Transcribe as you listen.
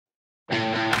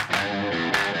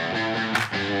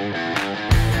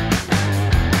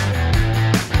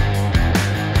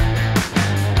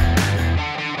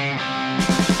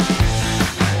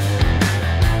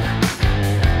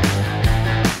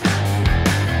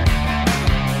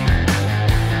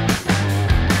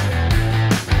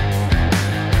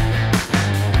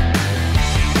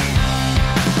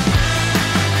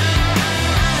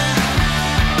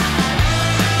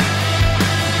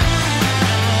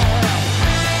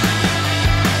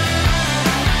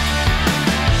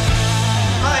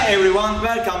everyone,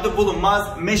 welcome to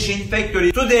Bulunmaz Machine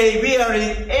Factory. Today we are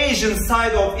in Asian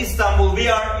side of Istanbul. We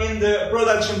are in the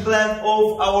production plant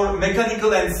of our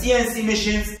mechanical and CNC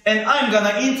machines, and I'm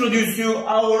gonna introduce you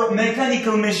our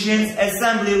mechanical machines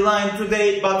assembly line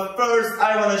today. But first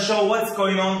I wanna show what's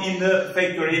going on in the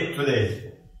factory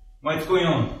today. What's going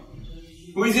on?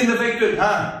 Who is in the factory?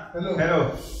 Hello.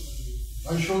 Hello.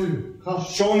 I'll show you. Come.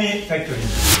 Show me factory.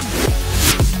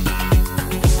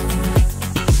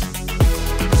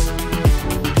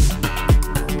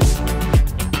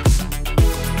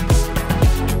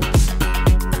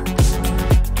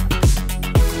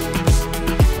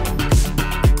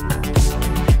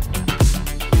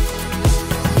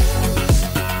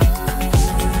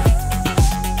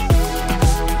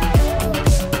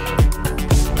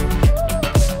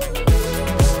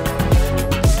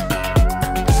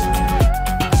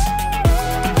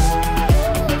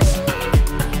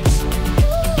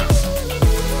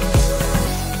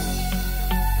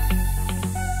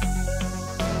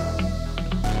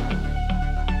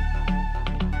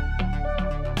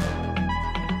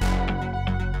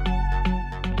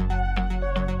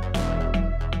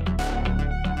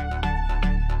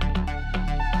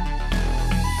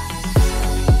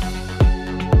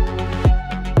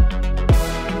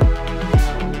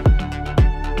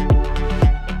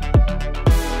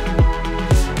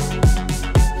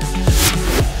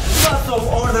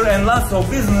 And lots of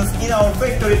business in our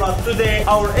factory, but today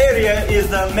our area is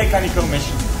the mechanical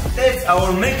machine. That's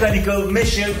our mechanical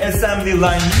machine assembly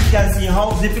line. You can see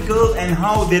how difficult and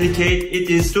how delicate it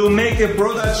is to make a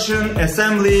production,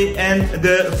 assembly and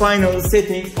the final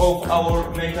settings of our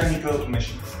mechanical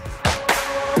machines.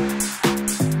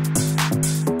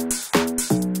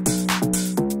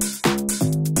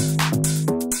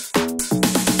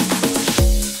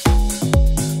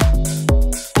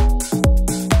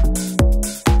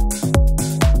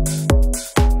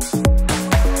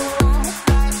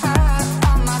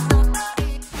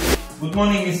 Good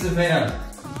morning, Mr.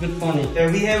 Ferhan. Good morning.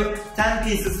 We have 10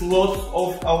 pieces lots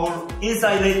of our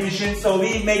inside lathe machine. So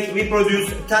we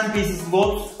produce 10 pieces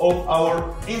lots of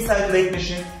our inside lathe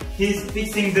machine. He's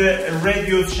fixing the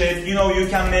radius shape. You know, you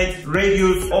can make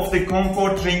radius of the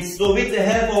comfort rings. So with the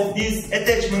help of this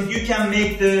attachment, you can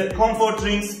make the comfort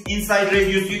rings inside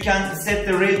radius. You can set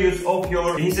the radius of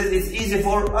your... He said it's easy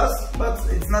for us, but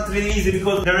it's not really easy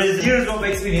because there is years of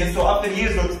experience. So after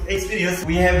years of experience,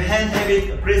 we have hand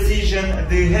habit, precision,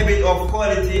 the habit of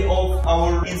quality of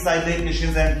our inside lathe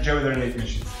machines and jewelry lathe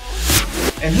machines.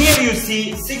 And here you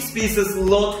see 6 pieces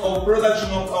lot of production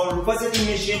of our faceting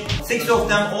machine. 6 of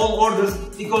them all orders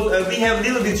because we have a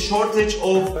little bit shortage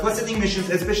of faceting machines,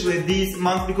 especially this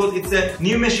month, because it's a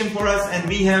new machine for us and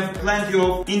we have plenty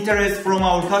of interest from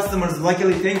our customers.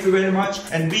 Luckily, thank you very much.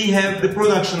 And we have the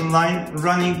production line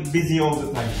running busy all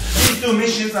the time. These 2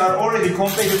 machines are already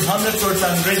completed,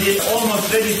 100% ready,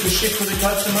 almost ready to ship to the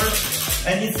customer.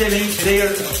 And it's having their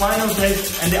final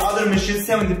test, and the other machine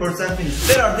 70% finished.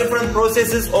 There are different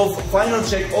processes of final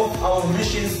check of our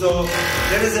machines. So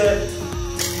there is a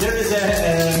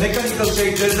mechanical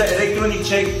check, there is an electronic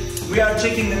check. We are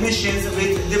checking the machines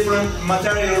with different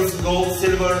materials, gold,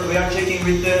 silver. We are checking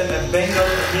with the bangle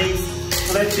rings,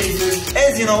 flat pieces.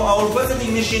 As you know, our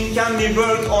faceting machine can be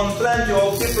worked on plenty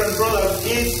of different products.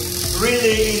 It's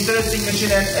really interesting machine,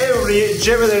 and every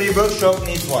jewelry workshop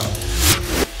needs one.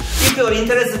 If you are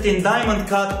interested in diamond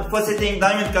cut, faceting,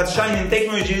 diamond cut, shining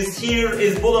technologies, here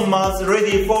is Bulunmaz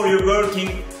ready for your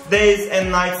working days and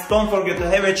nights. Don't forget to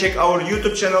have a check our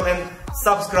YouTube channel and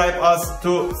subscribe us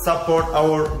to support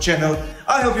our channel.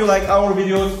 I hope you like our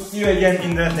videos. See you again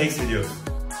in the next videos.